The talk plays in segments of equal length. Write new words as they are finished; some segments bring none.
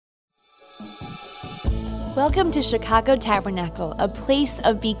Welcome to Chicago Tabernacle, a place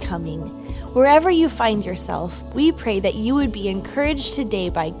of becoming. Wherever you find yourself, we pray that you would be encouraged today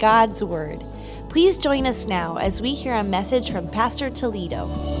by God's Word. Please join us now as we hear a message from Pastor Toledo.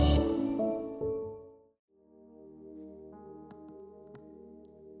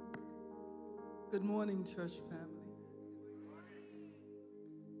 Good morning, church family.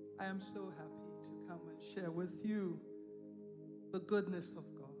 I am so happy to come and share with you the goodness of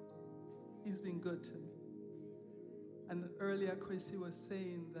God. He's been good to me. And earlier, Chrissy was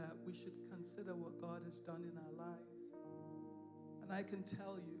saying that we should consider what God has done in our lives. And I can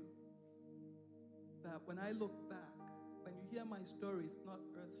tell you that when I look back, when you hear my story, it's not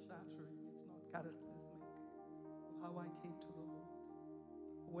earth-shattering, it's not cataclysmic of how I came to the Lord.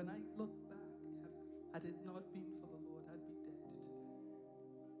 But when I look back, had it not been for the Lord, I'd be dead today.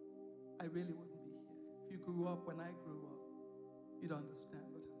 I really wouldn't be here. If you grew up when I grew up, you'd understand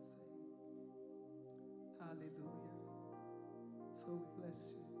what I'm saying. Hallelujah. So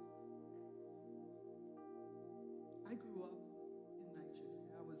bless you. I grew up in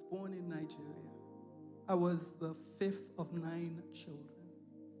Nigeria. I was born in Nigeria. I was the fifth of 9 children.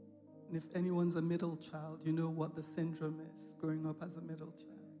 And if anyone's a middle child, you know what the syndrome is, growing up as a middle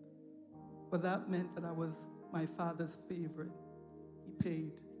child. But that meant that I was my father's favorite. He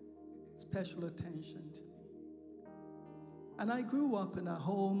paid special attention to me. And I grew up in a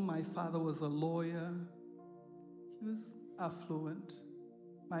home. My father was a lawyer. He was affluent.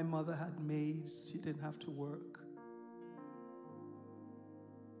 My mother had maids. She didn't have to work.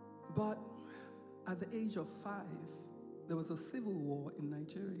 But at the age of 5, there was a civil war in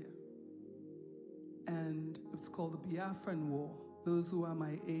Nigeria. And it's called the Biafran War. Those who are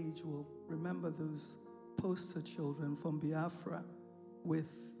my age will remember those poster children from Biafra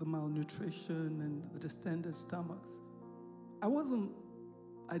with the malnutrition and the distended stomachs. I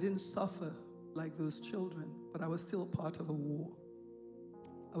didn't suffer like those children, but I was still part of the war.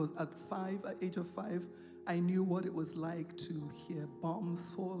 I was at age of 5, I knew what it was like to hear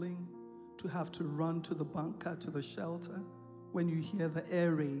bombs falling, to have to run to the bunker, to the shelter, when you hear the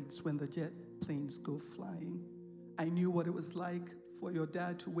air raids, when the jet planes go flying. I knew what it was like for your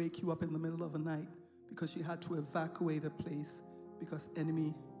dad to wake you up in the middle of the night because you had to evacuate a place because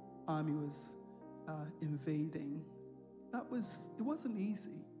enemy army was invading. It wasn't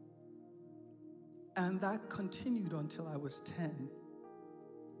easy. And that continued until I was 10.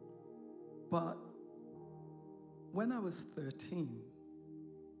 But when I was 13,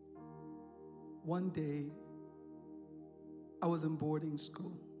 one day I was in boarding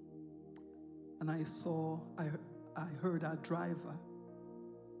school and I heard our driver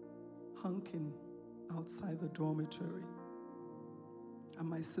honking outside the dormitory. And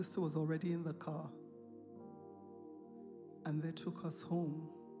my sister was already in the car. And they took us home.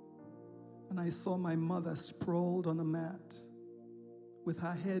 And I saw my mother sprawled on a mat with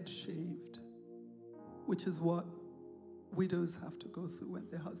her head shaved, which is what widows have to go through when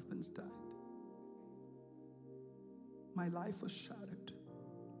their husbands died. My life was shattered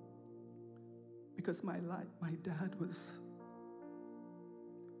because my dad was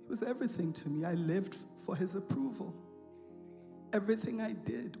everything to me. I lived for his approval. Everything I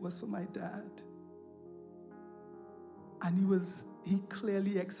did was for my dad. And he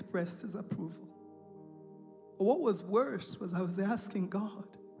clearly expressed his approval. But what was worse was I was asking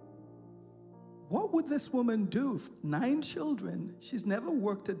God, what would this woman do? 9 children. She's never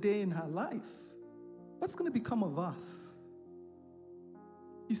worked a day in her life. What's going to become of us?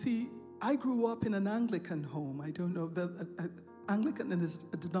 You see, I grew up in an Anglican home. I don't know. Anglican is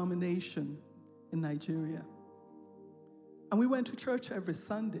a denomination in Nigeria. And we went to church every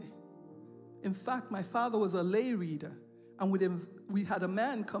Sunday. In fact, my father was a lay reader. And we had a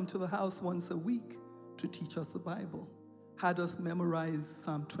man come to the house once a week to teach us the Bible. Had us memorize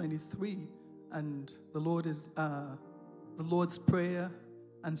Psalm 23 and the Lord's Prayer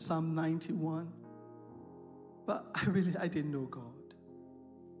and Psalm 91. But I didn't know God.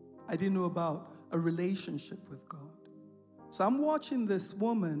 I didn't know about a relationship with God. So I'm watching this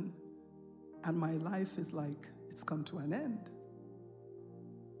woman, and my life is like, it's come to an end.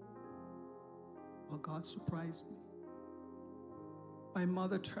 Well, God surprised me. My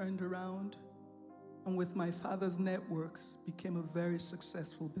mother turned around, and with my father's networks, became a very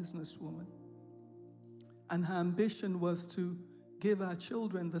successful businesswoman. And her ambition was to give our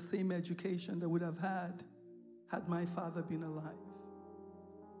children the same education they would have had my father been alive.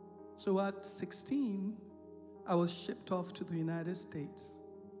 So at 16, I was shipped off to the United States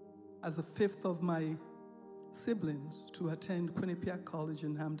as the 5th of my siblings to attend Quinnipiac College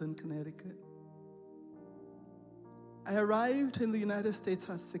in Hamden, Connecticut. I arrived in the United States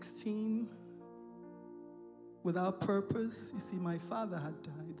at 16, without purpose. You see, my father had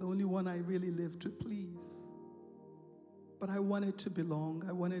died, the only one I really lived to please. But I wanted to belong.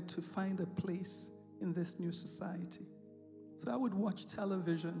 I wanted to find a place in this new society. So I would watch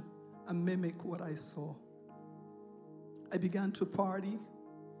television and mimic what I saw. I began to party.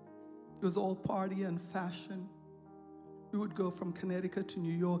 It was all party and fashion. We would go from Connecticut to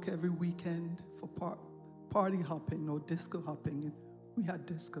New York every weekend for party hopping or disco hopping. We had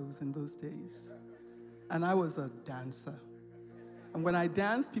discos in those days. And I was a dancer. And when I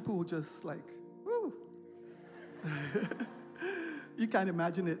danced, people would just like, woo. You can't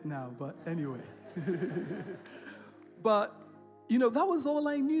imagine it now, but anyway. But, that was all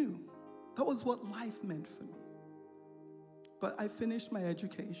I knew. That was what life meant for me. But I finished my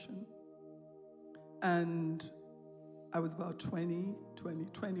education. And I was about 20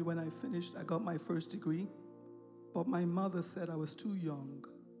 when I finished. I got my first degree. But my mother said I was too young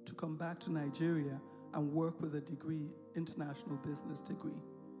to come back to Nigeria and work with a degree, international business degree,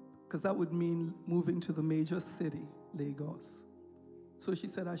 because that would mean moving to the major city, Lagos. So she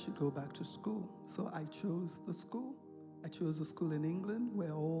said I should go back to school. So I chose the school. I chose a school in England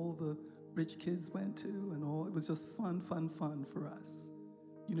where all the rich kids went to and all. It was just fun for us.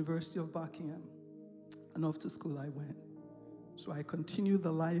 University of Buckingham. And off to school I went. So I continued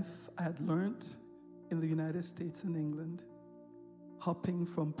the life I had learned in the United States and England, hopping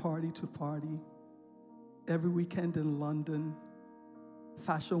from party to party. Every weekend in London,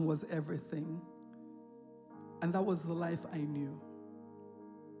 fashion was everything. And that was the life I knew.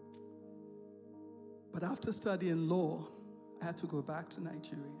 But after studying law, I had to go back to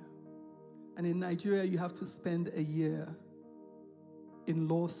Nigeria. And in Nigeria, you have to spend a year in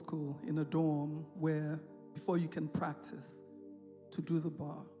law school, in a dorm, before you can practice to do the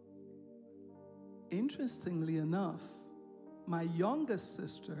bar. Interestingly enough, my youngest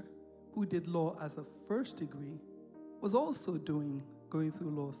sister, who did law as a first degree, was also going through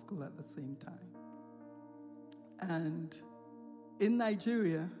law school at the same time. And in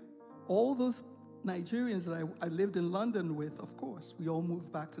Nigeria, all those Nigerians that I lived in London with, of course, we all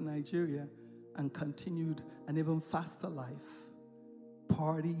moved back to Nigeria and continued an even faster life.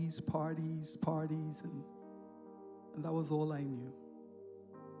 Parties, and that was all I knew.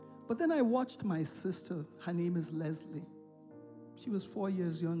 But then I watched my sister, her name is Leslie. She was 4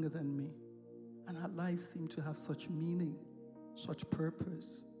 years younger than me, and her life seemed to have such meaning, such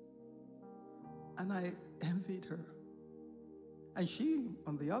purpose. And I envied her. And she,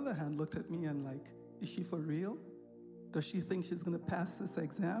 on the other hand, looked at me and like, is she for real? Does she think she's going to pass this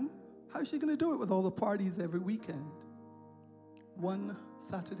exam? How is she going to do it with all the parties every weekend? One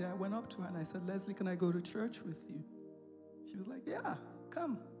Saturday, I went up to her and I said, Leslie, can I go to church with you? She was like, yeah,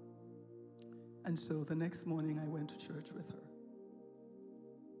 come. And so the next morning, I went to church with her.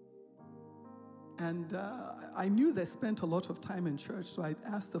 And I knew they spent a lot of time in church, so I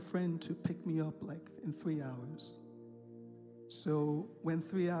asked a friend to pick me up like in 3 hours. So when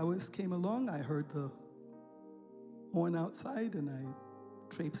 3 hours came along, I heard the horn outside and I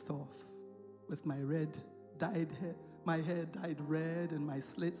traipsed off with my my hair dyed red and my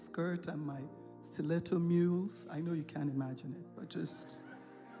slit skirt and my stiletto mules. I know you can't imagine it, but just,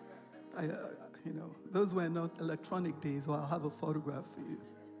 those were not electronic days, or I'll have a photograph for you.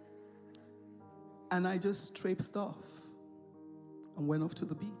 And I just traipsed off and went off to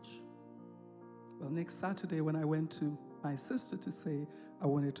the beach. Well, next Saturday when I went to my sister to say I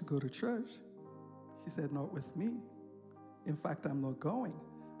wanted to go to church, she said, not with me. In fact, I'm not going.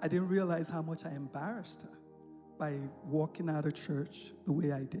 I didn't realize how much I embarrassed her by walking out of church the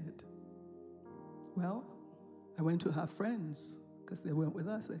way I did. Well, I went to her friends because they went with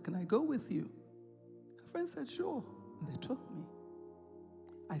us. I said, can I go with you? Her friends said, sure. And they took me.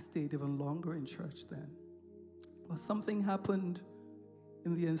 I stayed even longer in church then. But something happened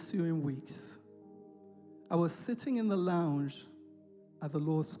in the ensuing weeks. I was sitting in the lounge at the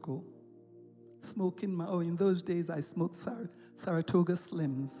law school, smoking in those days I smoked Saratoga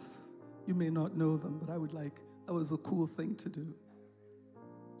Slims. You may not know them, but that was a cool thing to do.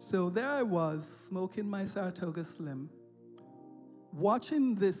 So there I was, smoking my Saratoga Slim,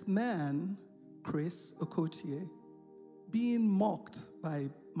 watching this man, Chris Okotie, being mocked by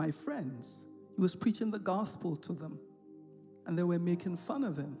my friends. He was preaching the gospel to them, and they were making fun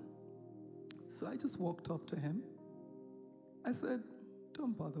of him. So I just walked up to him. I said,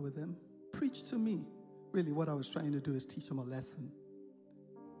 don't bother with him. Preach to me. Really, what I was trying to do is teach him a lesson.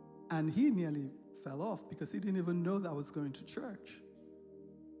 And he nearly fell off because he didn't even know that I was going to church.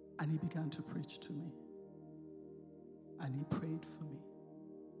 And he began to preach to me. And he prayed for me.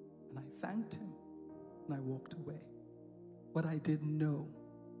 And I thanked him. And I walked away. What I didn't know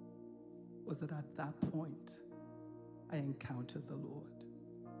was that at that point, I encountered the Lord.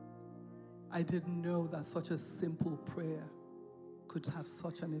 I didn't know that such a simple prayer could have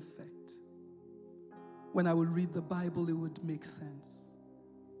such an effect. When I would read the Bible, it would make sense.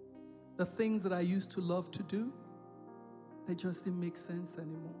 The things that I used to love to do, they just didn't make sense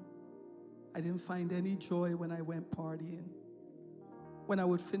anymore. I didn't find any joy when I went partying. When I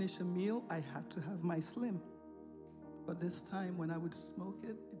would finish a meal, I had to have my Slim. But this time, when I would smoke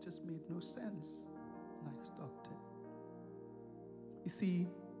it, it just made no sense, and I stopped it. You see,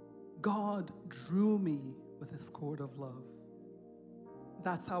 God drew me with His cord of love.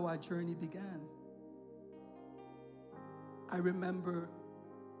 That's how our journey began. I remember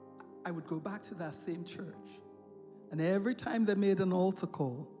I would go back to that same church, and every time they made an altar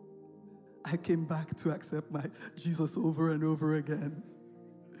call, I came back to accept my Jesus over and over again.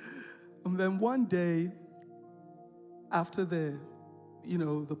 And then one day, after the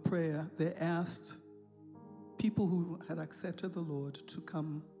prayer, they asked people who had accepted the Lord to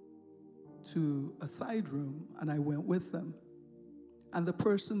come to a side room, and I went with them. And the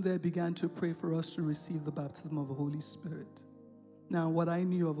person there began to pray for us to receive the baptism of the Holy Spirit. Now, what I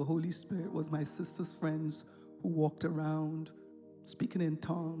knew of the Holy Spirit was my sister's friends who walked around speaking in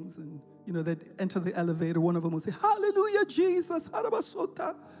tongues, and they'd enter the elevator, one of them would say, "Hallelujah, Jesus,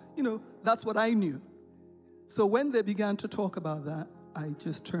 Harabasota." That's what I knew. So when they began to talk about that, I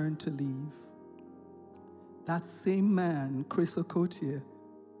just turned to leave. That same man, Chris Okotie,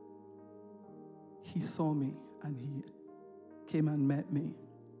 he saw me and he came and met me.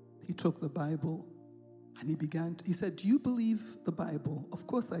 He took the Bible and he said, "Do you believe the Bible?" Of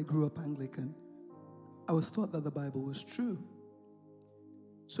course, I grew up Anglican. I was taught that the Bible was true.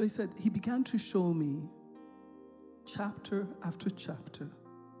 So he began to show me chapter after chapter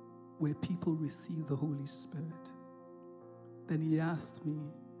where people receive the Holy Spirit. Then he asked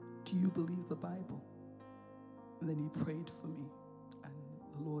me, "Do you believe the Bible?" And then he prayed for me, and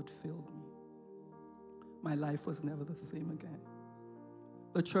the Lord filled me. My life was never the same again.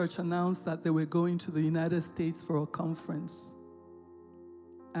 The church announced that they were going to the United States for a conference,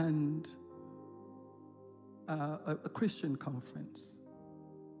 and a Christian conference.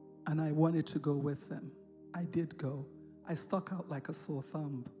 And I wanted to go with them. I did go. I stuck out like a sore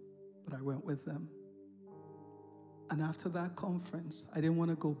thumb, but I went with them. And after that conference, I didn't want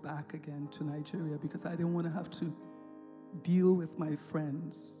to go back again to Nigeria because I didn't want to have to deal with my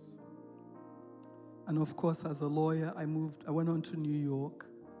friends. And of course, as a lawyer, I went on to New York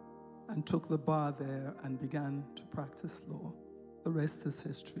and took the bar there and began to practice law. The rest is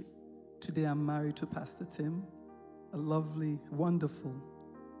history. Today, I'm married to Pastor Tim, a lovely, wonderful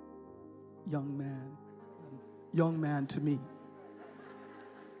young man to me.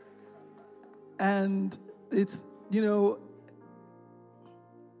 And it's,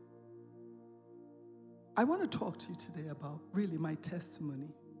 I want to talk to you today about really my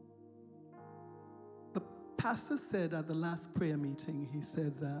testimony. The pastor said at the last prayer meeting, he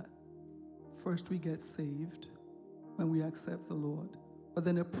said that first we get saved when we accept the Lord, but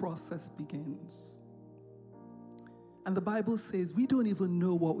then a process begins. And the Bible says we don't even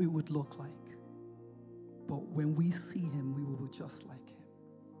know what we would look like, but when we see Him, we will be just like Him.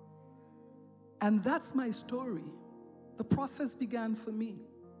 And that's my story. The process began for me.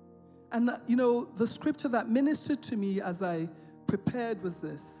 And the scripture that ministered to me as I prepared was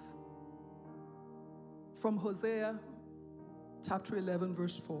this. From Hosea chapter 11,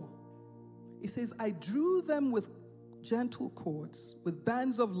 verse 4. It says, "I drew them with gentle cords, with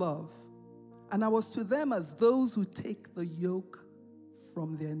bands of love, and I was to them as those who take the yoke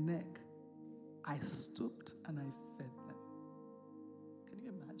from their neck. I stooped and I fed them." Can you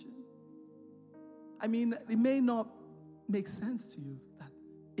imagine? I mean, it may not make sense to you that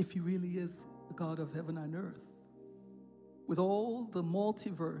if He really is the God of heaven and earth, with all the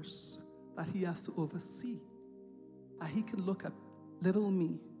multiverse that He has to oversee, that He can look at little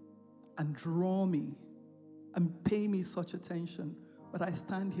me and draw me and pay me such attention. But I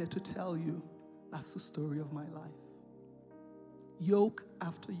stand here to tell you that's the story of my life. Yoke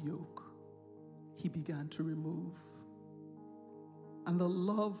after yoke, He began to remove. And the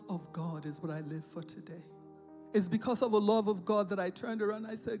love of God is what I live for today. It's because of the love of God that I turned around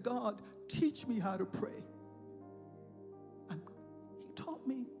and I said, "God, teach me how to pray." And He taught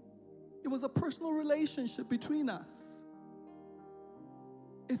me. It was a personal relationship between us.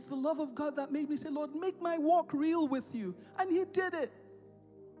 It's the love of God that made me say, "Lord, make my walk real with you." And He did it.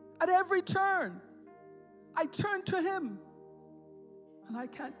 At every turn, I turned to Him. And I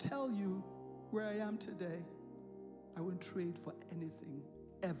can't tell you where I am today. I wouldn't trade for anything,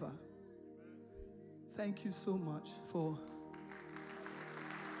 ever. Thank you so much for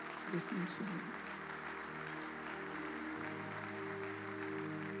listening to me.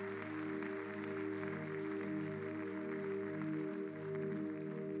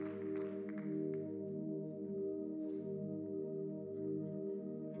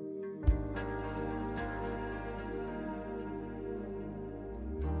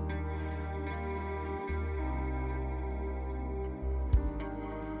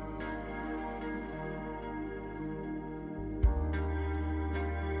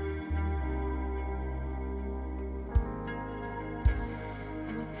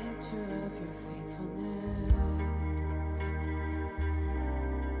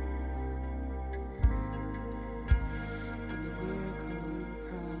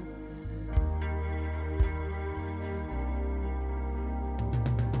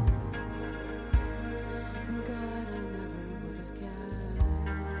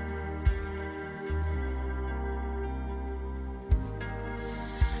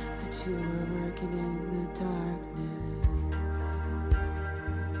 You were working in the darkness.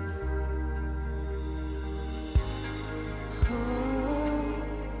 Oh,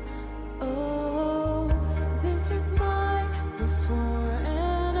 oh, this is my before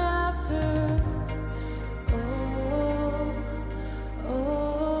and after. Oh,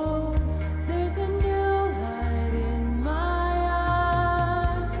 oh, there's a new light in my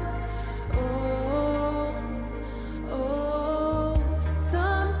eyes. Oh, oh,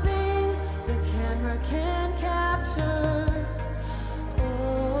 something the camera can't capture.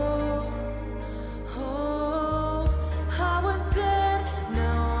 Oh, oh, I was dead,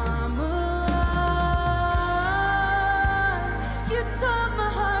 now I'm alive. You taught my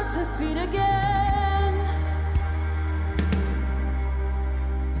heart to beat again.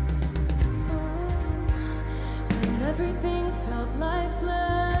 When everything felt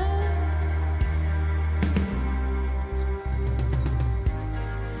lifeless,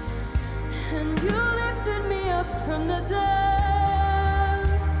 and you lifted me up from the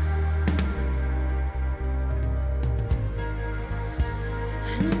depths,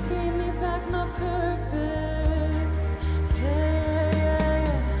 and you gave me back my purpose. Yeah, yeah,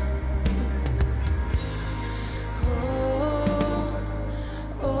 yeah. Oh,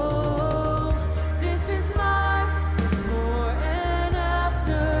 oh, this is my before and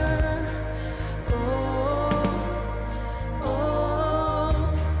after. Oh, oh,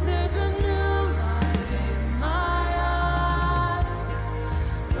 there's a new light in my eyes.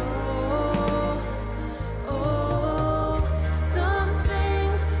 Oh, oh, some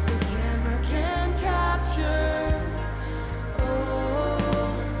things the camera can't capture.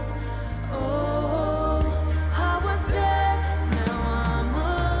 Oh, oh, I was dead, now I'm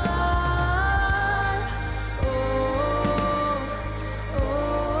alive. Oh,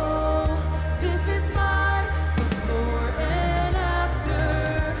 oh, this is my before and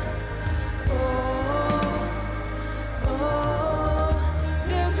after. Oh, oh,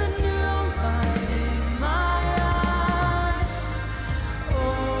 there's a new light in my eyes.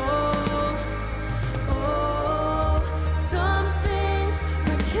 Oh, oh, some things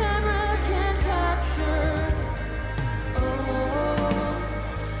the camera can't capture. Oh,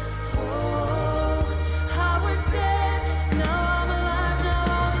 oh, I was dead, now I'm alive, now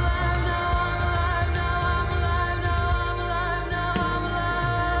I'm alive, now I'm alive, now I'm alive, now I'm alive, now I'm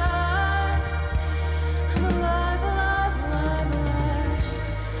alive. I'm alive, alive, alive, alive.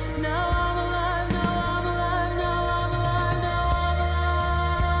 Now I'm alive, now I'm alive, now I'm alive, now I'm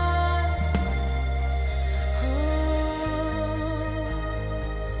alive.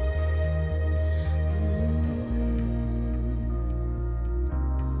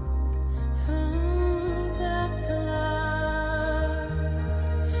 From death to life.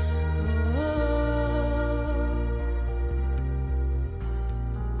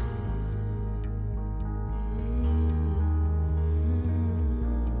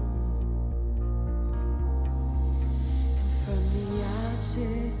 From the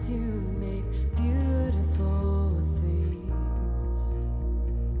ashes you make beautiful things.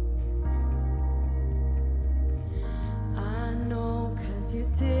 I know 'cause you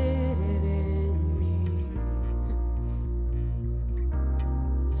did it in me.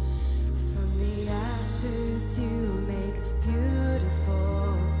 From the ashes you make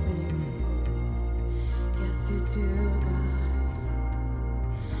beautiful things. Yes, you do, God.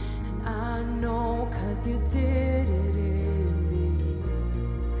 And I know 'cause you did it in me.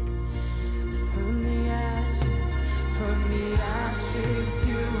 From the ashes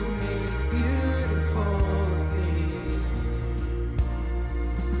you make beautiful things.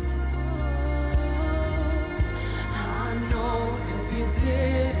 Oh, I know 'cause you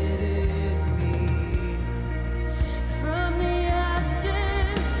did it in me. From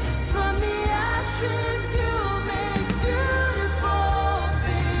the ashes you make beautiful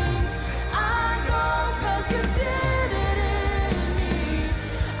things. I know 'cause you did it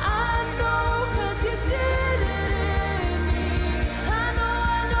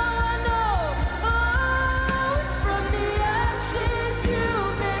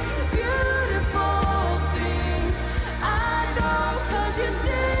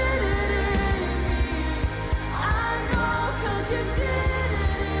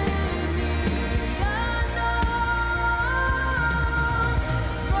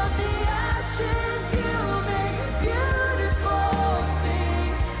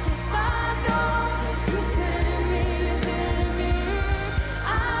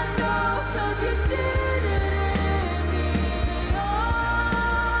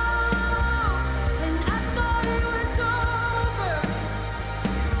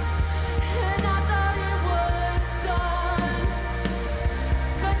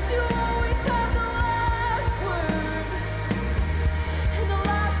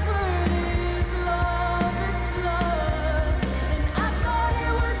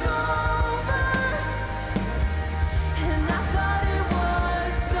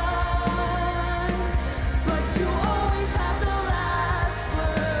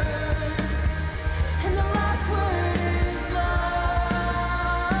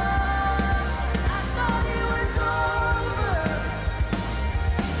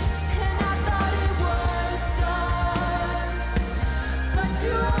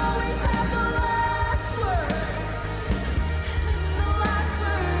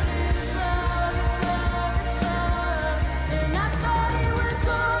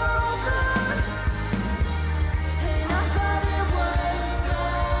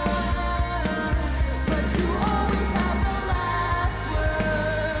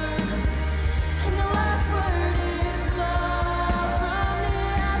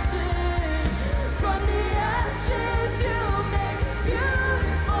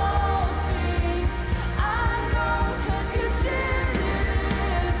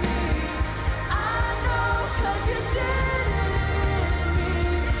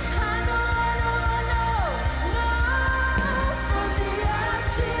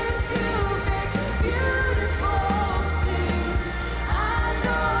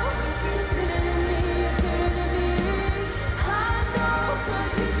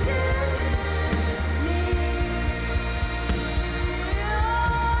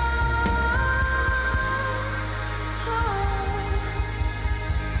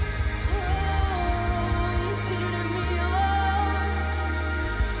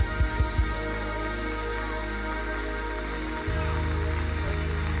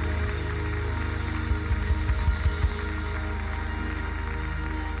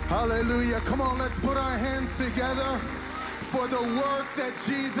Hallelujah. Come on, let's put our hands together for the work that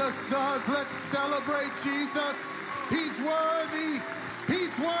Jesus does. Let's celebrate Jesus. He's worthy.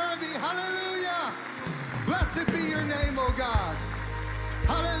 He's worthy. Hallelujah. Blessed be your name, oh God.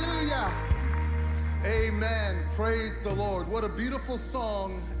 Hallelujah. Amen. Praise the Lord. What a beautiful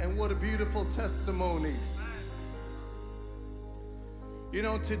song and what a beautiful testimony. You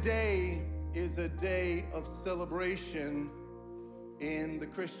know, today is a day of celebration in the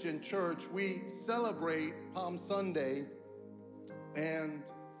Christian church. We celebrate Palm Sunday, and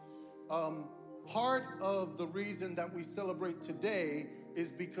part of the reason that we celebrate today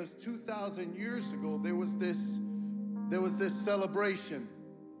is because 2,000 years ago there was this celebration,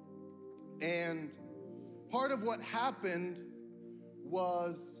 and part of what happened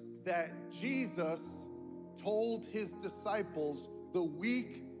was that Jesus told his disciples the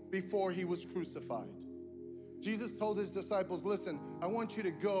week before he was crucified. Jesus told his disciples, listen, I want you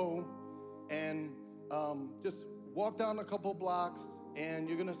to go and just walk down a couple blocks, and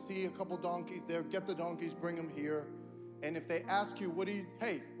you're gonna see a couple donkeys there. Get the donkeys, bring them here. And if they ask you, what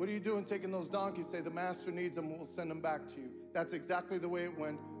are you doing taking those donkeys? Say, the master needs them, we'll send them back to you. That's exactly the way it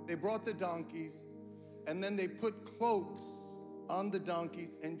went. They brought the donkeys, and then they put cloaks on the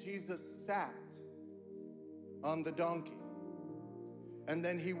donkeys, and Jesus sat on the donkey. And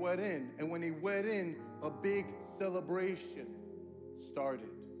then he went in, and when he went in, a big celebration started.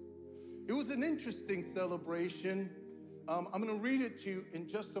 It was an interesting celebration. I'm going to read it to you in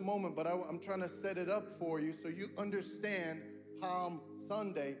just a moment, but I'm trying to set it up for you so you understand Palm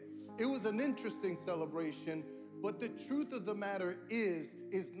Sunday. It was an interesting celebration, but the truth of the matter is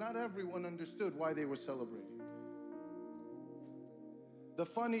not everyone understood why they were celebrating. The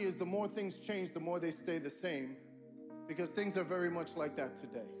funny is, the more things change, the more they stay the same, because things are very much like that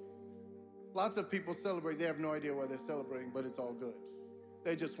today. Lots of people celebrate. They have no idea why they're celebrating, but it's all good.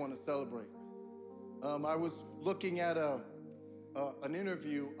 They just want to celebrate. I was looking at an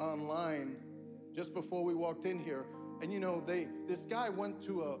interview online just before we walked in here, and you know, this guy went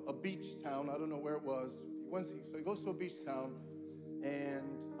to a beach town. I don't know where it was. So he goes to a beach town,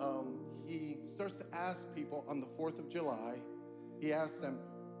 and he starts to ask people on the 4th of July. He asks them,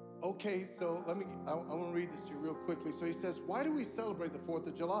 okay, so I want to read this to you real quickly. So he says, why do we celebrate the 4th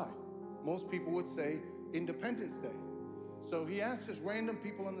of July? Most people would say Independence Day. So he asked just random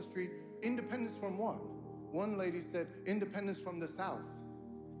people on the street, independence from what? One lady said, independence from the South.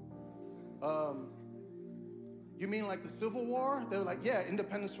 You mean like the Civil War? They were like, yeah,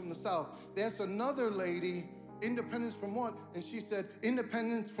 independence from the South. They asked another lady, independence from what? And she said,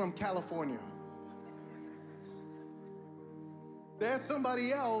 independence from California. They asked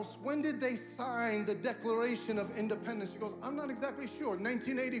somebody else, when did they sign the Declaration of Independence? She goes, I'm not exactly sure.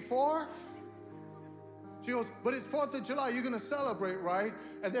 1984? She goes, but it's 4th of July. You're going to celebrate, right?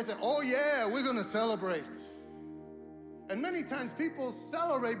 And they said, oh, yeah, we're going to celebrate. And many times people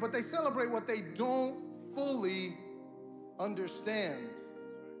celebrate, but they celebrate what they don't fully understand.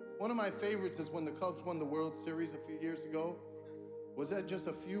 One of my favorites is when the Cubs won the World Series a few years ago. Was that just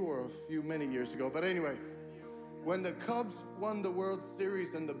a few or a few many years ago? But anyway, when the Cubs won the World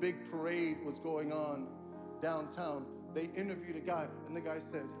Series and the big parade was going on downtown, they interviewed a guy, and the guy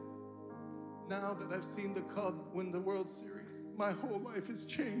said, now that I've seen the Cubs win the World Series, my whole life has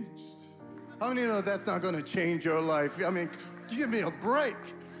changed. How many know that's not gonna change your life? I mean, give me a break,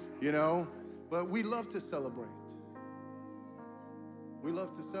 you know? But we love to celebrate. We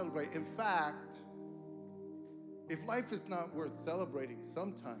love to celebrate. In fact, if life is not worth celebrating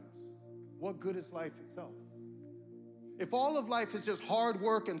sometimes, what good is life itself? If all of life is just hard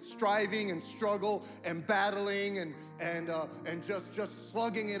work and striving and struggle and battling and just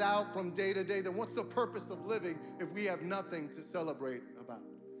slugging it out from day to day, then what's the purpose of living if we have nothing to celebrate about?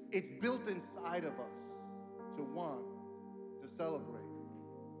 It's built inside of us to want to celebrate.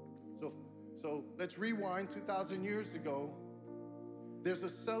 So let's rewind 2,000 years ago. There's a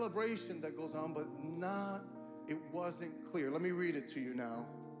celebration that goes on, but it wasn't clear. Let me read it to you now.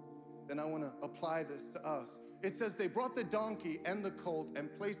 Then I want to apply this to us. It says, they brought the donkey and the colt and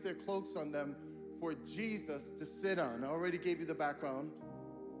placed their cloaks on them for Jesus to sit on. I already gave you the background.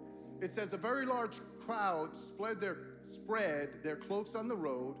 It says, a very large crowd spread their cloaks on the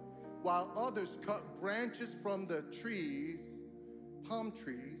road, while others cut branches from the trees, palm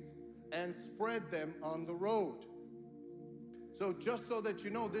trees, and spread them on the road. So just so that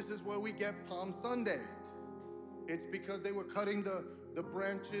you know, this is where we get Palm Sunday. It's because they were cutting the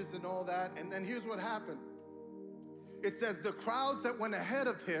branches and all that. And then here's what happened. It says, the crowds that went ahead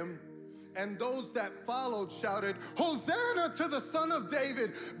of him and those that followed shouted, Hosanna to the Son of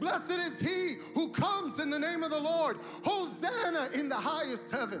David. Blessed is he who comes in the name of the Lord. Hosanna in the highest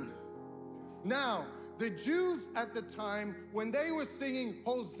heaven. Now, the Jews at the time, when they were singing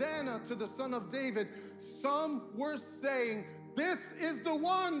Hosanna to the Son of David, some were saying, this is the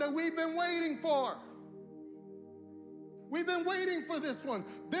one that we've been waiting for. We've been waiting for this one.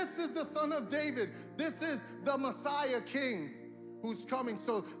 This is the Son of David. This is the Messiah King who's coming.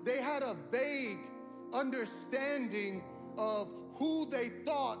 So they had a vague understanding of who they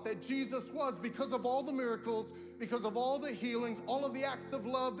thought that Jesus was because of all the miracles, because of all the healings, all of the acts of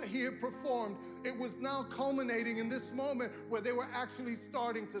love that he had performed. It was now culminating in this moment where they were actually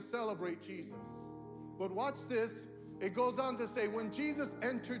starting to celebrate Jesus. But watch this. It goes on to say, when Jesus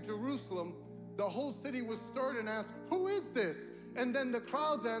entered Jerusalem, the whole city was stirred and asked, who is this? And then the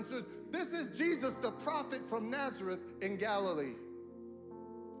crowds answered, this is Jesus, the prophet from Nazareth in Galilee.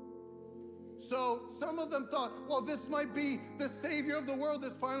 So some of them thought, well, this might be the Savior of the world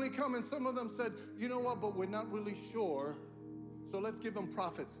that's finally come. And some of them said, you know what, but we're not really sure. So let's give him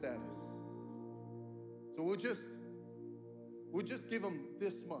prophet status. So we'll just give him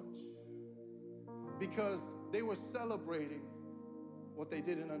this much. Because they were celebrating what they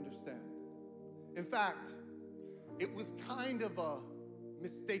didn't understand. In fact, it was kind of a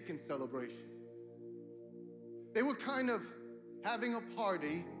mistaken celebration. They were kind of having a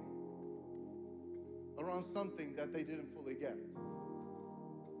party around something that they didn't fully get.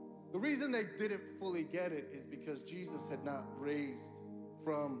 The reason they didn't fully get it is because Jesus had not raised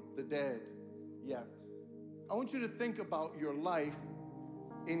from the dead yet. I want you to think about your life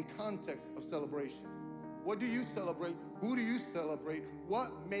in context of celebration. What do you celebrate? Who do you celebrate?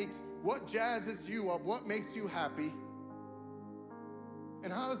 What jazzes you up? What makes you happy?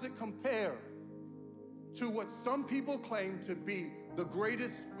 And how does it compare to what some people claim to be the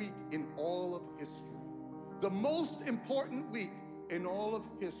greatest week in all of history? The most important week in all of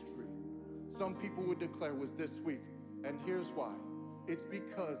history, some people would declare was this week. And here's why. It's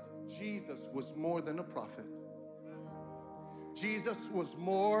because Jesus was more than a prophet. Jesus was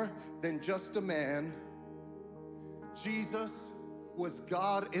more than just a man. Jesus was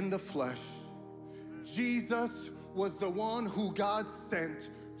God in the flesh. Jesus was the one who God sent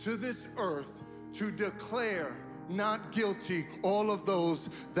to this earth to declare not guilty all of those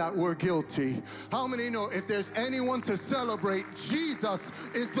that were guilty. How many know if there's anyone to celebrate, Jesus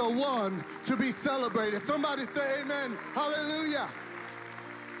is the one to be celebrated? Somebody say amen. Hallelujah.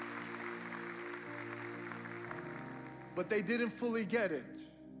 But they didn't fully get it.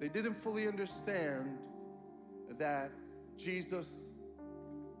 They didn't fully understand that Jesus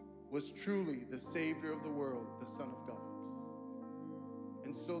was truly the Savior of the world, the Son of God.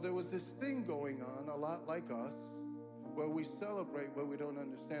 And so there was this thing going on, a lot like us, where we celebrate what we don't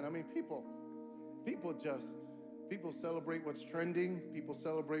understand. I mean, people celebrate what's trending. People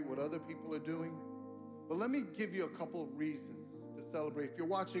celebrate what other people are doing. But let me give you a couple of reasons to celebrate. If you're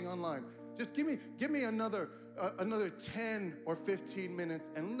watching online, just give me another 10 or 15 minutes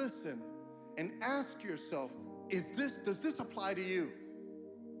and listen and ask yourself, does this apply to you?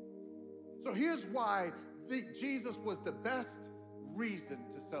 So here's why Jesus was the best reason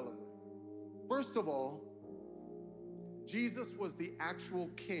to celebrate. First of all, Jesus was the actual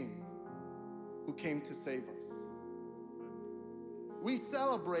king who came to save us. We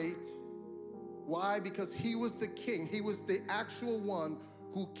celebrate, why? Because he was the king. He was the actual one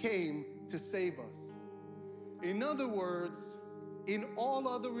who came to save us. In other words, in all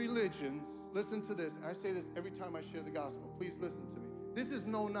other religions, listen to this. I say this every time I share the gospel. Please listen to me. This is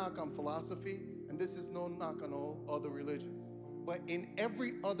no knock on philosophy, and this is no knock on all other religions. But in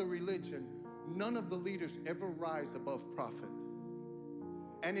every other religion, none of the leaders ever rise above prophet.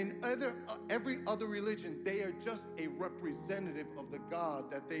 And in every other religion, they are just a representative of the God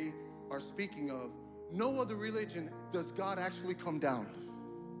that they are speaking of. No other religion does God actually come down.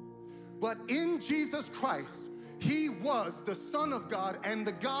 But in Jesus Christ, he was the Son of God and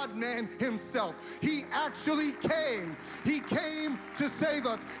the God-man himself. He actually came. He came to save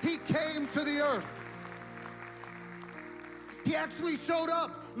us. He came to the earth. He actually showed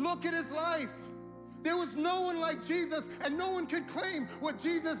up. Look at his life. There was no one like Jesus, and no one could claim what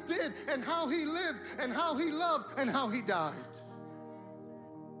Jesus did and how he lived and how he loved and how he died.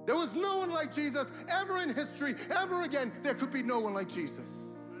 There was no one like Jesus ever in history, ever again. There could be no one like Jesus.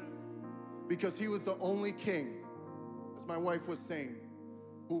 Because he was the only king, as my wife was saying,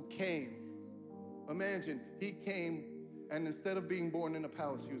 who came. Imagine, he came, and instead of being born in a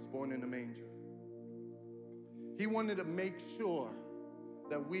palace, he was born in a manger. He wanted to make sure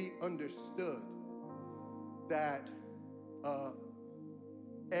that we understood that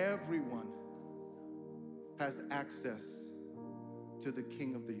everyone has access to the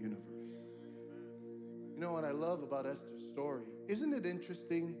King of the universe. You know what I love about Esther's story? Isn't it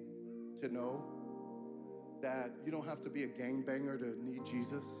interesting to know that you don't have to be a gangbanger to need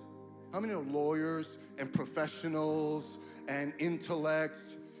Jesus? How many know lawyers and professionals and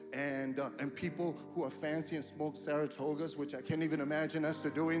intellects and people who are fancy and smoke Saratogas, which I can't even imagine Esther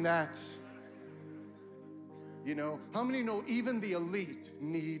doing that? You know, how many know even the elite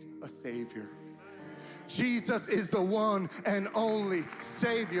need a Savior? Jesus is the one and only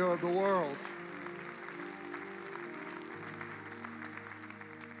Savior of the world.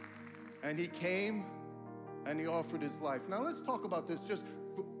 And he came and he offered his life. Now let's talk about this just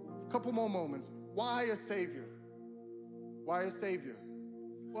for a couple more moments. Why a Savior? Why a Savior?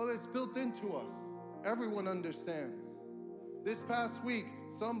 Well, it's built into us. Everyone understands. This past week,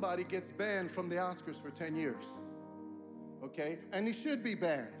 somebody gets banned from the Oscars for 10 years, okay? And he should be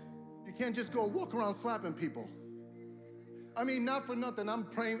banned. You can't just go walk around slapping people. I mean, not for nothing,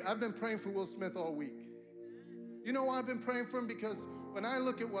 I've been praying for Will Smith all week. You know why I've been praying for him? Because when I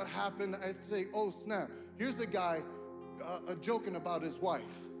look at what happened, I think, oh snap, here's a guy joking about his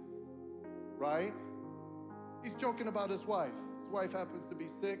wife, right? He's joking about his wife. His wife happens to be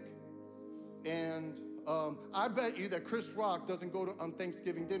sick, and I bet you that Chris Rock doesn't go on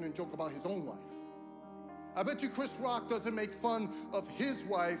Thanksgiving dinner and joke about his own wife. I bet you Chris Rock doesn't make fun of his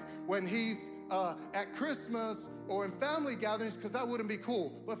wife when he's at Christmas or in family gatherings, because that wouldn't be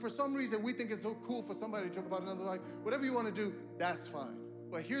cool. But for some reason, we think it's so cool for somebody to joke about another wife. Whatever you want to do, that's fine.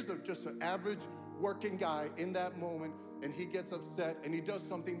 But here's just an average working guy in that moment, and he gets upset and he does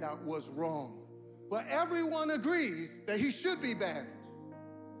something that was wrong. But everyone agrees that he should be banned.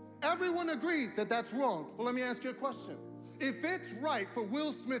 Everyone agrees that that's wrong. Well, let me ask you a question. If it's right for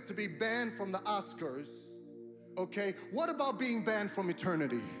Will Smith to be banned from the Oscars, okay, what about being banned from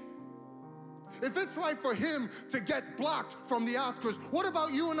eternity? If it's right for him to get blocked from the Oscars, what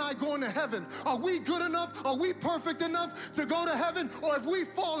about you and I going to heaven? Are we good enough? Are we perfect enough to go to heaven? Or have we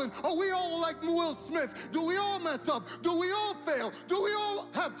fallen? Are we all like Will Smith? Do we all mess up? Do we all fail? Do we all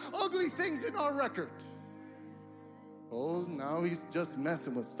have ugly things in our record? Oh, now he's just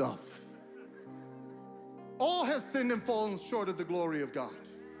messing with stuff. All have sinned and fallen short of the glory of God.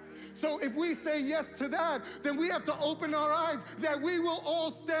 So if we say yes to that, then we have to open our eyes that we will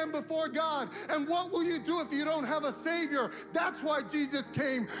all stand before God. And what will you do if you don't have a Savior? That's why Jesus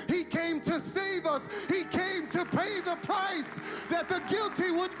came. He came to save us. He came to pay the price that the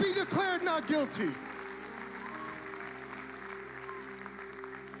guilty would be declared not guilty.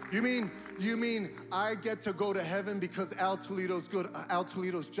 You mean I get to go to heaven because Al Toledo's good? Al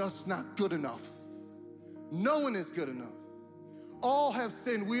Toledo's just not good enough. No one is good enough. All have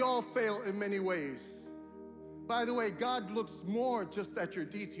sinned. We all fail in many ways. By the way, God looks more just at your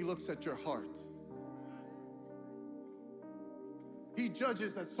deeds. He looks at your heart. He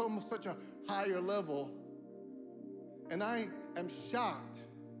judges at such a higher level. And I am shocked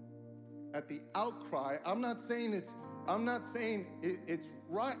at the outcry. I'm not saying it's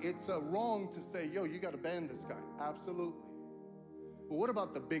right. It's wrong to say, yo, you got to ban this guy. Absolutely. But what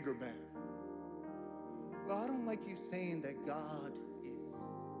about the bigger ban? Well, I don't like you saying that God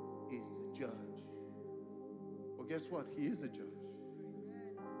is the judge. Well, guess what? He is a judge.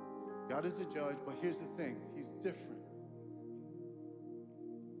 God is a judge, but here's the thing. He's different.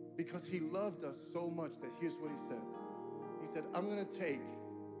 Because he loved us so much that here's what he said. He said, I'm going to take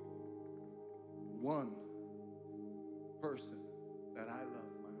one person that I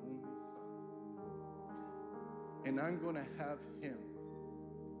love, my only son, and I'm going to have him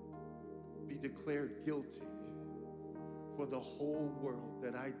be declared guilty for the whole world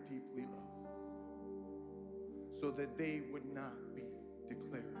that I deeply love, so that they would not be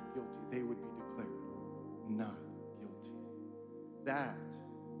declared guilty. They would be declared not guilty. That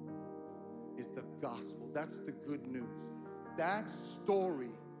is the gospel. That's the good news. That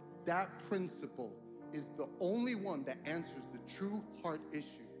story, that principle is the only one that answers the true heart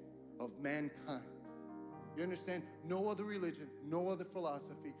issue of mankind. You understand? No other religion, no other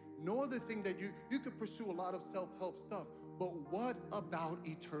philosophy, no other thing that you could pursue a lot of self-help stuff. But what about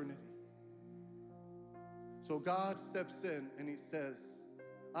eternity? So God steps in and he says,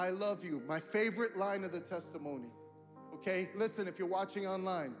 I love you. My favorite line of the testimony. Okay, listen, if you're watching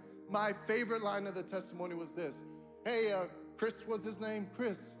online, my favorite line of the testimony was this. Hey, Chris was his name?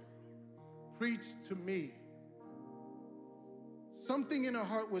 Chris, preach to me. Something in her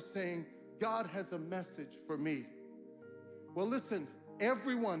heart was saying, God has a message for me. Well, listen,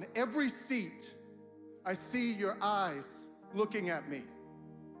 everyone, every seat, I see your eyes looking at me,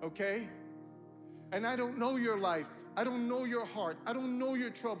 okay? And I don't know your life. I don't know your heart. I don't know your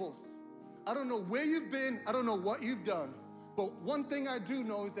troubles. I don't know where you've been. I don't know what you've done. But one thing I do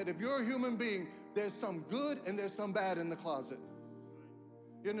know is that if you're a human being, there's some good and there's some bad in the closet.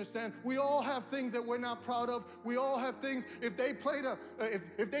 You understand? We all have things that we're not proud of. We all have things. If they played the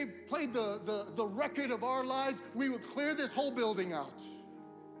record of our lives, we would clear this whole building out.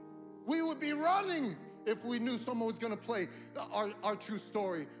 We would be running if we knew someone was going to play our true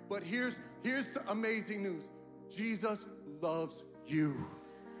story. But here's the amazing news. Jesus loves you.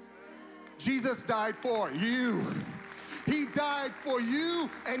 Jesus died for you. He died for you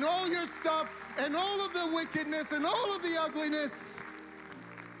and all your stuff and all of the wickedness and all of the ugliness.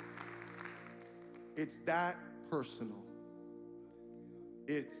 It's that personal.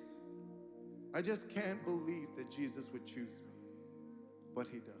 I just can't believe that Jesus would choose me, but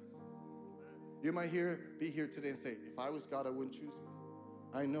he does. You might be here today and say, if I was God, I wouldn't choose me.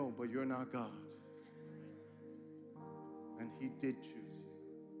 I know, but you're not God. And he did choose you.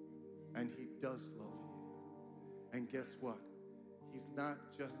 And he does love you. And guess what? He's not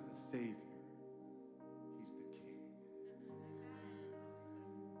just the Savior. He's the King.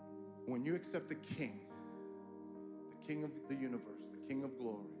 When you accept the King of the universe, the King of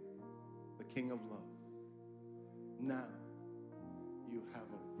glory, the King of love, now you have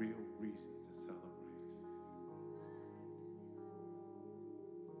a real reason to celebrate.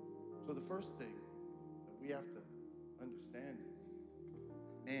 So the first thing that we have to understand is,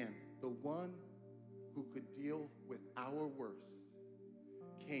 man, the one who could deal with our worst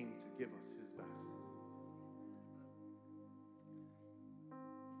came to give us his best.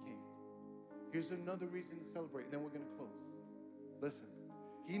 He came. Here's another reason to celebrate, and then we're going to close. Listen,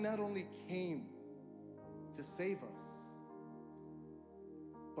 he not only came to save us,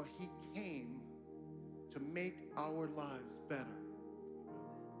 but he came to make our lives better.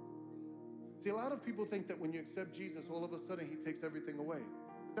 See, a lot of people think that when you accept Jesus, all of a sudden he takes everything away.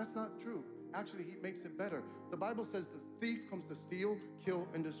 But that's not true. Actually, he makes it better. The Bible says the thief comes to steal, kill,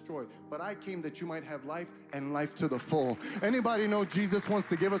 and destroy. But I came that you might have life and life to the full. Anybody know Jesus wants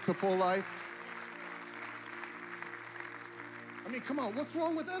to give us the full life? I mean, come on, what's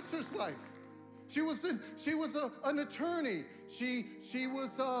wrong with Esther's life? She was an attorney. She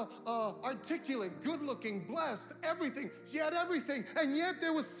was articulate, good-looking, blessed, everything. She had everything, and yet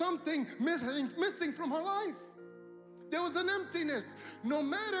there was something missing from her life. There was an emptiness. No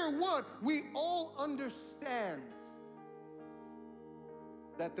matter what, we all understand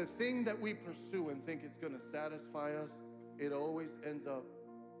that the thing that we pursue and think it's going to satisfy us, it always ends up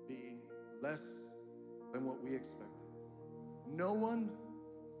being less than what we expected. No one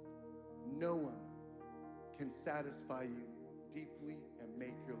can satisfy you deeply and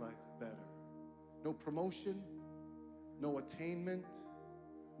make your life better. No promotion, no attainment,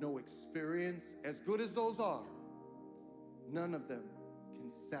 no experience, as good as those are, none of them can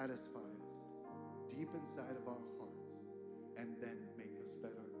satisfy us deep inside of our hearts and then make us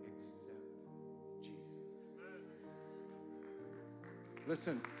better except Jesus.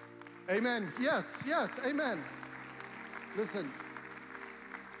 Listen, amen. Yes, yes, amen. Listen,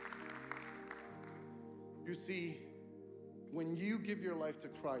 you see, when you give your life to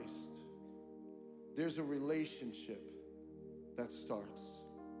Christ, there's a relationship that starts.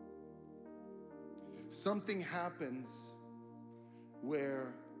 Something happens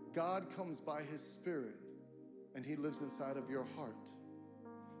where God comes by his Spirit and he lives inside of your heart.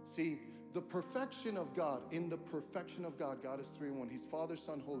 See, the perfection of God, in the perfection of God, God is 3 in 1. He's Father,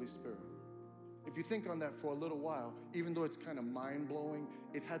 Son, Holy Spirit. If you think on that for a little while, even though it's kind of mind-blowing,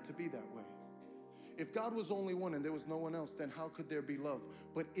 it had to be that way. If God was only one and there was no one else, then how could there be love?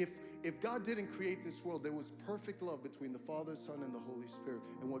 But if God didn't create this world, there was perfect love between the Father, Son, and the Holy Spirit.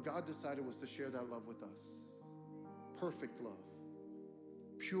 And what God decided was to share that love with us. Perfect love,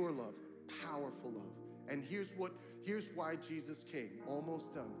 pure love, powerful love. And here's why Jesus came.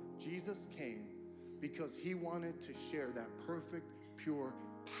 Almost done. Jesus came because he wanted to share that perfect, pure,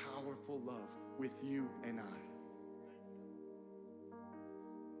 powerful love with you and I.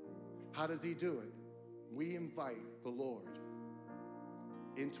 How does he do it? We invite the Lord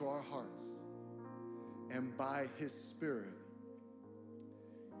into our hearts, and by his Spirit,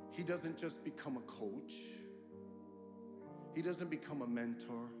 he doesn't just become a coach. He doesn't become a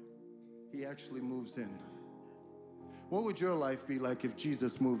mentor. He actually moves in. What would your life be like if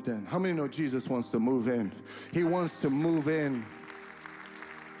Jesus moved in? How many know Jesus wants to move in? He wants to move in.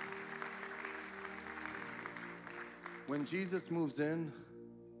 When Jesus moves in,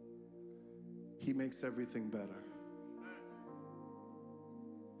 he makes everything better.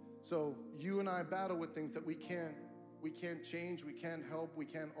 So you and I battle with things that we can't change, we can't help, we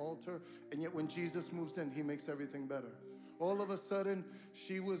can't alter, and yet when Jesus moves in, he makes everything better. All of a sudden,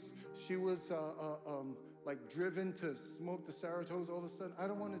 she was like driven to smoke the Saratos. All of a sudden, I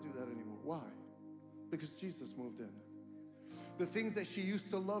don't want to do that anymore. Why? Because Jesus moved in. The things that she used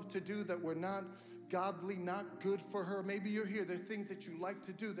to love to do that were not godly, not good for her. Maybe you're here. There are things that you like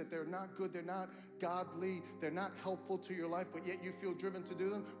to do that they're not good, they're not godly, they're not helpful to your life, but yet you feel driven to do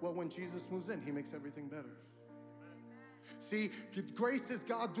them. Well, when Jesus moves in, he makes everything better. See, grace is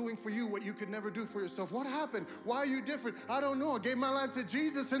God doing for you what you could never do for yourself. What happened? Why are you different? I don't know. I gave my life to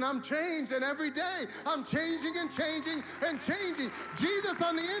Jesus and I'm changed. And every day I'm changing and changing and changing. Jesus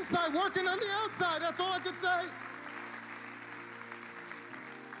on the inside, working on the outside. That's all I could say.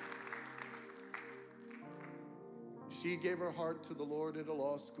 She gave her heart to the Lord at a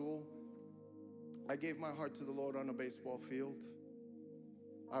law school. I gave my heart to the Lord on a baseball field.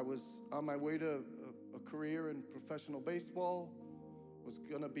 I was on my way to a career in professional baseball, was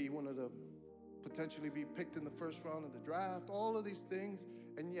gonna be potentially be picked in the first round of the draft, all of these things,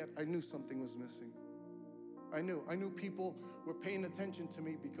 and yet I knew something was missing. I knew people were paying attention to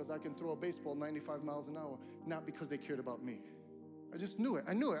me because I can throw a baseball 95 miles an hour, not because they cared about me. I just knew it.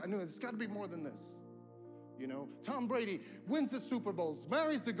 I knew it. It's gotta be more than this. You know, Tom Brady wins the Super Bowls,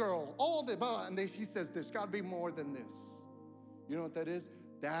 marries the girl, all the blah, and he says, there's got to be more than this. You know what that is?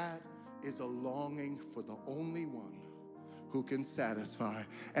 That is a longing for the only one who can satisfy,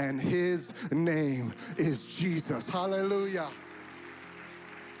 and his name is Jesus. Hallelujah.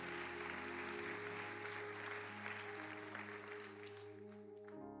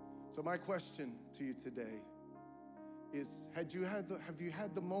 So my question to you today is, have you had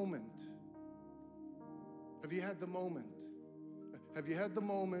the moment? Have you had the moment? Have you had the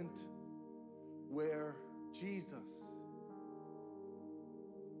moment where Jesus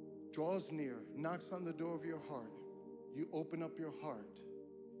draws near, knocks on the door of your heart, you open up your heart,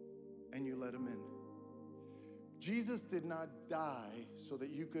 and you let him in? Jesus did not die so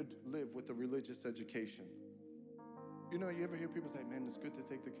that you could live with a religious education. You know, you ever hear people say, man, it's good to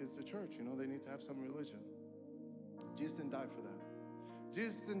take the kids to church. You know, they need to have some religion. Jesus didn't die for that.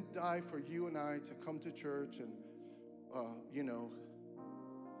 Jesus didn't die for you and I to come to church and, you know,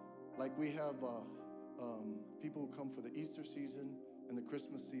 like we have people who come for the Easter season and the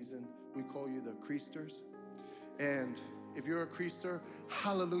Christmas season. We call you the Creasters. And if you're a Creaster,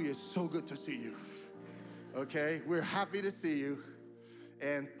 hallelujah, it's so good to see you. Okay? We're happy to see you.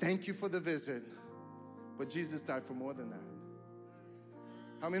 And thank you for the visit. But Jesus died for more than that.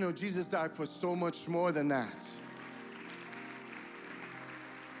 How many know Jesus died for so much more than that?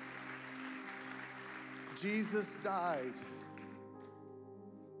 Jesus died.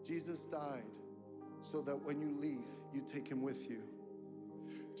 Jesus died so that when you leave, you take him with you.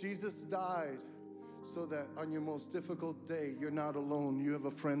 Jesus died so that on your most difficult day, you're not alone. You have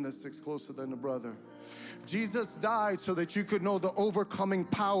a friend that sticks closer than a brother. Jesus died so that you could know the overcoming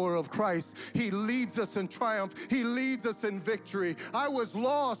power of Christ. He leads us in triumph. He leads us in victory. I was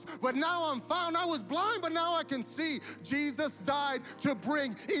lost, but now I'm found. I was blind, but now I can see. Jesus died to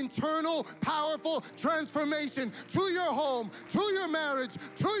bring internal, powerful transformation to your home, to your marriage,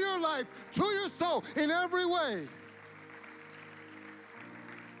 to your life, to your soul, in every way.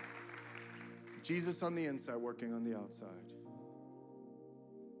 Jesus on the inside, working on the outside.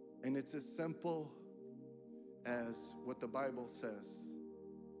 And it's as simple as what the Bible says.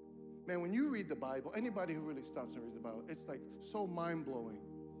 Man, when you read the Bible, anybody who really stops and reads the Bible, it's like so mind-blowing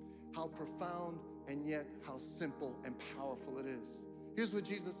how profound and yet how simple and powerful it is. Here's what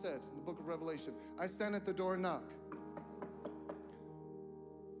Jesus said in the book of Revelation. I stand at the door and knock.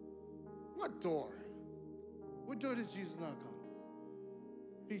 What door? What door does Jesus knock on?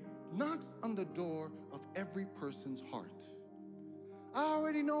 He knocks on the door of every person's heart. I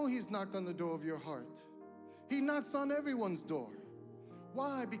already know he's knocked on the door of your heart. He knocks on everyone's door.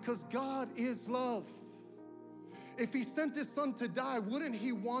 Why? Because God is love. If he sent his son to die, wouldn't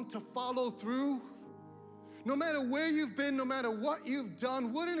he want to follow through? No matter where you've been, no matter what you've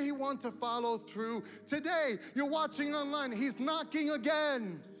done, wouldn't he want to follow through? Today, you're watching online, he's knocking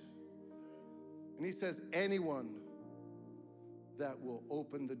again. And he says, anyone that will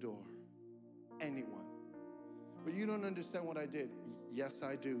open the door. Anyone. But you don't understand what I did. Yes,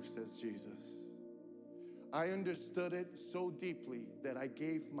 I do, says Jesus. I understood it so deeply that I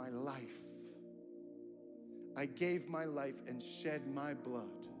gave my life. I gave my life and shed my blood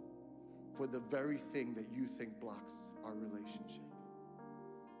for the very thing that you think blocks our relationship.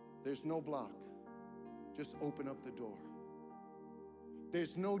 There's no block. Just open up the door.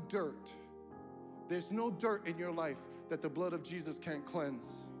 There's no dirt. There's no dirt in your life that the blood of Jesus can't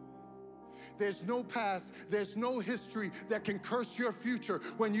cleanse. There's no past, there's no history that can curse your future.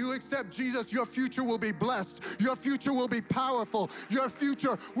 When you accept Jesus, your future will be blessed. Your future will be powerful. Your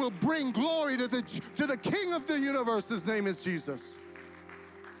future will bring glory to the King of the universe. His name is Jesus.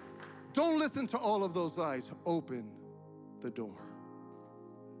 Don't listen to all of those lies. Open the door.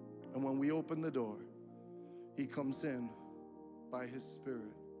 And when we open the door, he comes in by his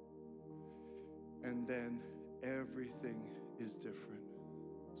Spirit. And then everything is different.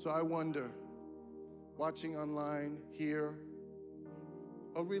 So I wonder, watching online, here,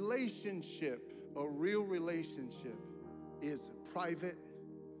 a relationship, a real relationship, is private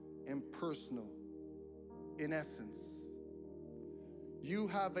and personal in essence. You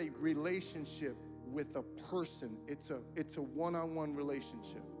have a relationship with a person. It's a one-on-one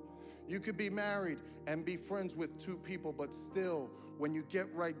relationship. You could be married and be friends with two people, but still, when you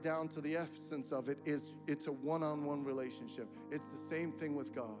get right down to the essence of it, it's a one-on-one relationship. It's the same thing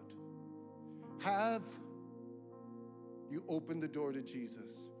with God. Have you opened the door to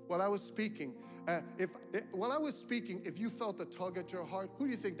Jesus? While I was speaking, if you felt a tug at your heart, who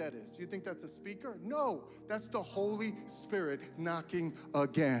do you think that is? You think that's a speaker? No, that's the Holy Spirit knocking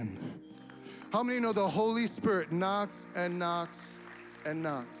again. How many know the Holy Spirit knocks and knocks and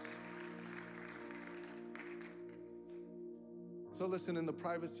knocks? So listen, in the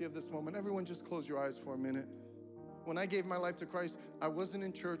privacy of this moment, everyone just close your eyes for a minute. When I gave my life to Christ, I wasn't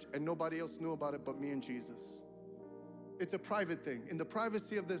in church and nobody else knew about it but me and Jesus. It's a private thing. In the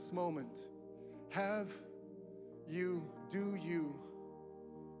privacy of this moment, do you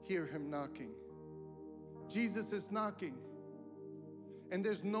hear him knocking? Jesus is knocking. And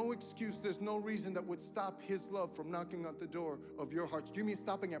there's no excuse, there's no reason that would stop his love from knocking at the door of your hearts. Do you mean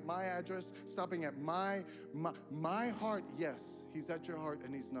stopping at my address, stopping at my heart? Yes, he's at your heart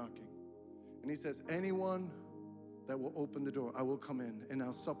and he's knocking. And he says, anyone that will open the door, I will come in and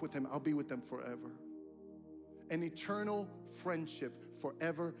I'll sup with him. I'll be with them forever. An eternal friendship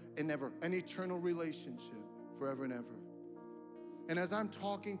forever and ever. An eternal relationship forever and ever. And as I'm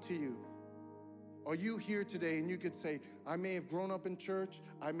talking to you, are you here today and you could say, I may have grown up in church,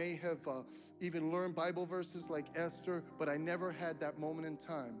 I may have even learned Bible verses like Esther, but I never had that moment in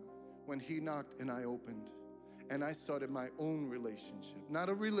time when he knocked and I opened. And I started my own relationship, not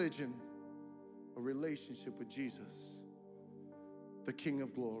a religion, a relationship with Jesus, the King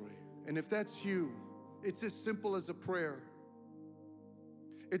of Glory. And if that's you, it's as simple as a prayer.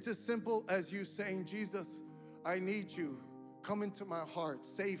 It's as simple as you saying, Jesus, I need you. Come into my heart,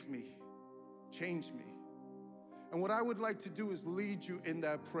 save me. Change me. And what I would like to do is lead you in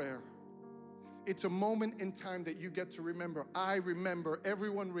that prayer. It's a moment in time that you get to remember. I remember,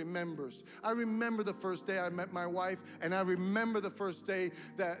 everyone remembers. I remember the first day I met my wife, and I remember the first day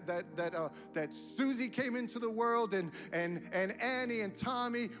that Susie came into the world, and Annie and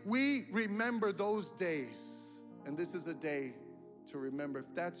Tommy. We remember those days. And this is a day to remember.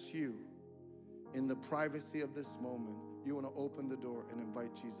 If that's you, in the privacy of this moment, you want to open the door and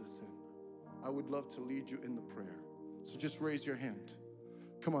invite Jesus in. I would love to lead you in the prayer. So just raise your hand.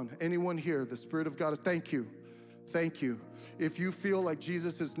 Come on, anyone here, the Spirit of God is, thank you. Thank you. If you feel like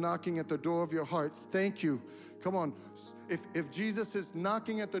Jesus is knocking at the door of your heart, thank you. Come on. If Jesus is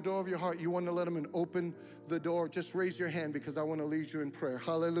knocking at the door of your heart, you want to let him in, open the door, just raise your hand because I want to lead you in prayer.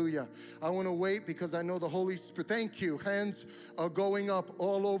 Hallelujah. I want to wait because I know the Holy Spirit. Thank you. Hands are going up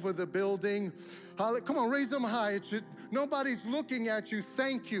all over the building. Come on, raise them high. Nobody's looking at you.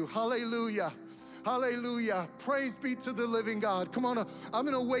 Thank you. Hallelujah. Hallelujah. Praise be to the living God. Come on, I'm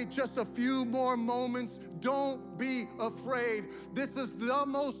going to wait just a few more moments. Don't be afraid. This is the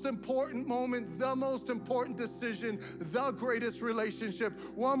most important moment, the most important decision, the greatest relationship.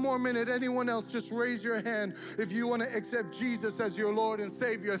 One more minute. Anyone else, just raise your hand if you want to accept Jesus as your Lord and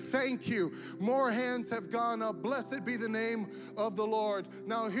Savior. Thank you. More hands have gone up. Blessed be the name of the Lord.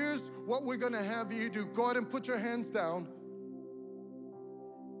 Now, here's what we're going to have you do. Go ahead and put your hands down.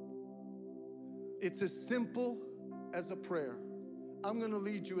 It's as simple as a prayer. I'm going to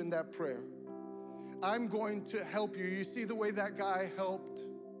lead you in that prayer. I'm going to help you. You see the way that guy helped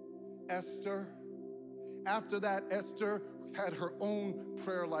Esther? After that, Esther had her own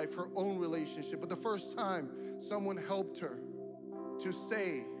prayer life, her own relationship. But the first time someone helped her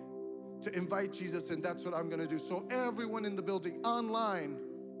to invite Jesus in, that's what I'm going to do. So everyone in the building, online,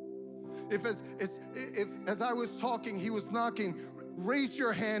 if as I was talking, he was knocking, raise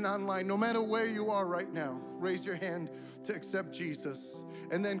your hand online, no matter where you are right now. Raise your hand to accept Jesus.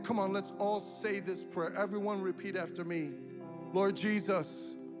 And then come on, let's all say this prayer. Everyone repeat after me. Lord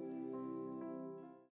Jesus,